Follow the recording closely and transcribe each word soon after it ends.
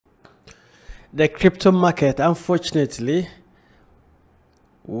the crypto market, unfortunately,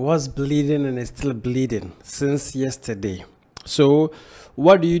 was bleeding and is still bleeding since yesterday. So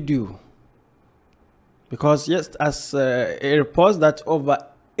what do you do? Because yes, as it reports that over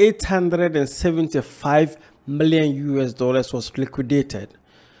 875 million US dollars was liquidated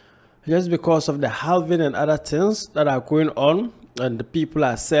just because of the halving and other things that are going on, and the people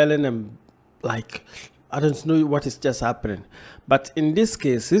are selling, and like, I don't know what is just happening. But in these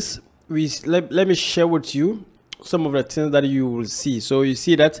cases, let me share with you some of the things that you will see. So you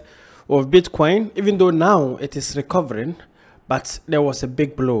see that of Bitcoin, even though now it is recovering, but there was a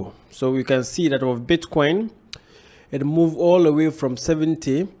big blow. So you can see that of Bitcoin, it moved all the way from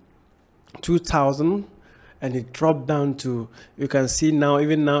 72,000 and it dropped down to, you can see now,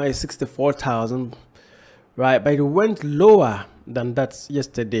 even now it's 64,000, right? But it went lower than that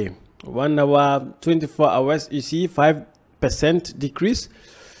yesterday. 1 hour, 24 hours, you see 5% decrease.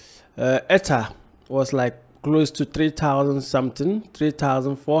 Ether was like close to 3,000 something,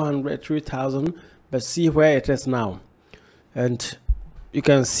 3,400, 3,000, but see where it is now. And you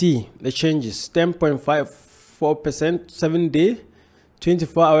can see the changes, 10.54%, 7 day,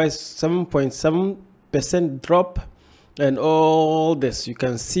 24 hours, 7.7% drop, and all this. You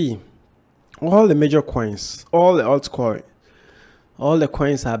can see all the major coins, all the altcoins, all the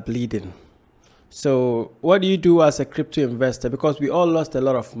coins are bleeding. So what do you do as a crypto investor? Because we all lost a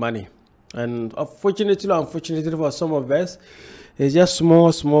lot of money, and unfortunately for some of us, it's just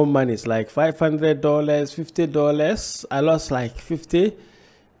small money. It's like $500, $50. I lost like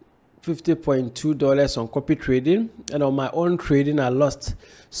 $50.2 on copy trading, and on my own trading I lost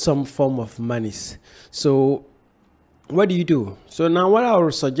some form of monies. So what do you do? So now what I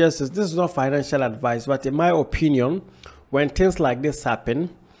would suggest is, this is not financial advice, but in my opinion, when things like this happen,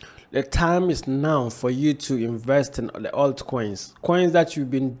 the time is now for you to invest in the altcoins, coins that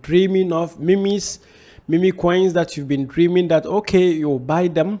you've been dreaming of, meme coins that you've been dreaming that, okay, you'll buy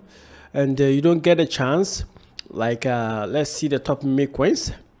them and you don't get a chance. Like let's see the top meme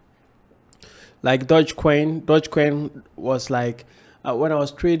coins, like Dogecoin. Dogecoin was like, when I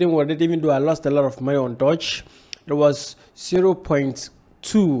was trading with it, even though I lost a lot of money on Doge, it was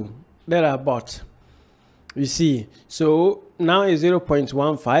 0.2 that I bought. You see, so now is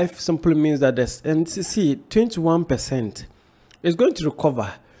 0.15, simply means that this, and see 21% is going to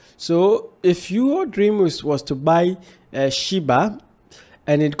recover. So if your dream was to buy Shiba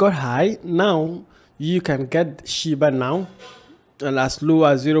and it got high, now you can get Shiba now and as low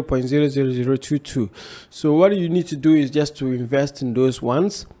as 0.00022. So what you need to do is just to invest in those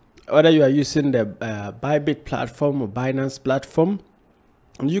ones, whether you are using the Bybit platform or Binance platform,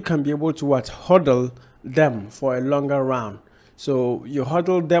 and you can be able to hodl them for a longer round. So you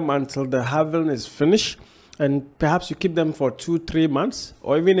hodl them until the halving is finished, and perhaps you keep them for 2-3 months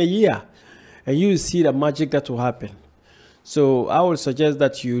or even a year, and you will see the magic that will happen. So I would suggest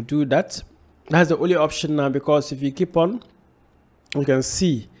that you do that. That's the only option now, because if you keep on, you can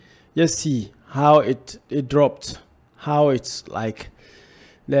see, just see how it dropped, how it's like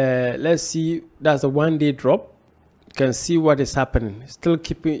let's see, that's a 1 day drop. You can see what is happening. It's still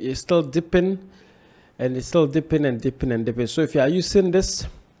dipping, and it's still dipping and dipping and dipping. So if you are using this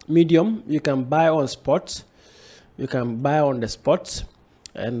medium, you can buy on spot, you can buy on the spot,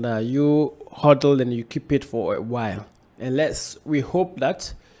 and you hodl and you keep it for a while. And we hope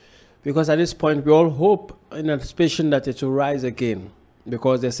that, because at this point we all hope in anticipation that it will rise again,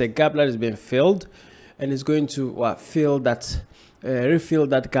 because there's a gap that has been filled, and it's going to refill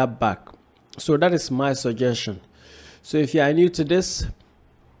that gap back. So that is my suggestion. So if you are new to this,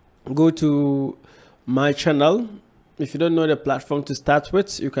 go to my channel. If you don't know the platform to start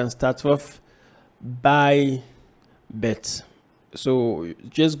with, you can start with Bybit. So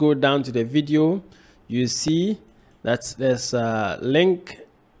just go down to the video, you see that there's a link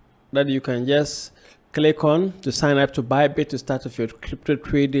that you can just click on to sign up to Bybit, to start with your crypto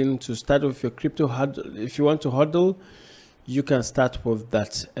trading, to start with your crypto hodl. If you want to hodl, you can start with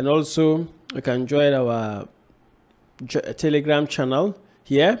that. And also you can join our Telegram channel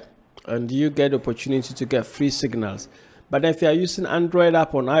here, and you get the opportunity to get free signals. But if you are using Android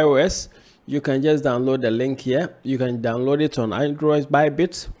app on iOS, you can just download the link here. You can download it on Android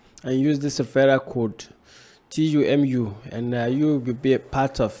Bybit and use this referral code TUMU, and you will be a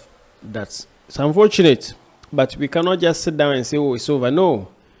part of that. It's unfortunate, but we cannot just sit down and say, oh, it's over. No,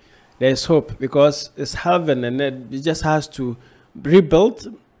 there's hope, because it's halving, and it just has to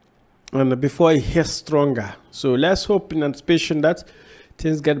rebuild, and before it gets stronger. So let's hope in anticipation that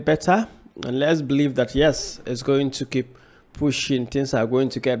things get better, and let's believe that yes, it's going to keep pushing, things are going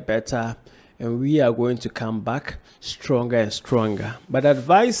to get better, and we are going to come back stronger and stronger. But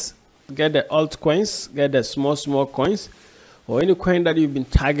advice get the altcoins, get the small coins, or any coin that you've been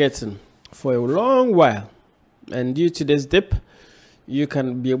targeting for a long while, and due to this dip, you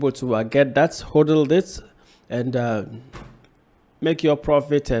can be able to get that, hodl it, and make your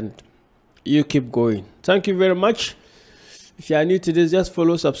profit, and you keep going. Thank you very much. If you are new to this, just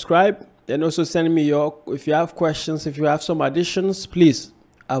follow, subscribe, and also send me your, if you have questions, if you have some additions, please.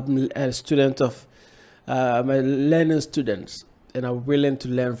 I'm a student of I'm a learning student, and I'm willing to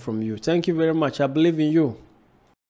learn from you. Thank you very much. I believe in you.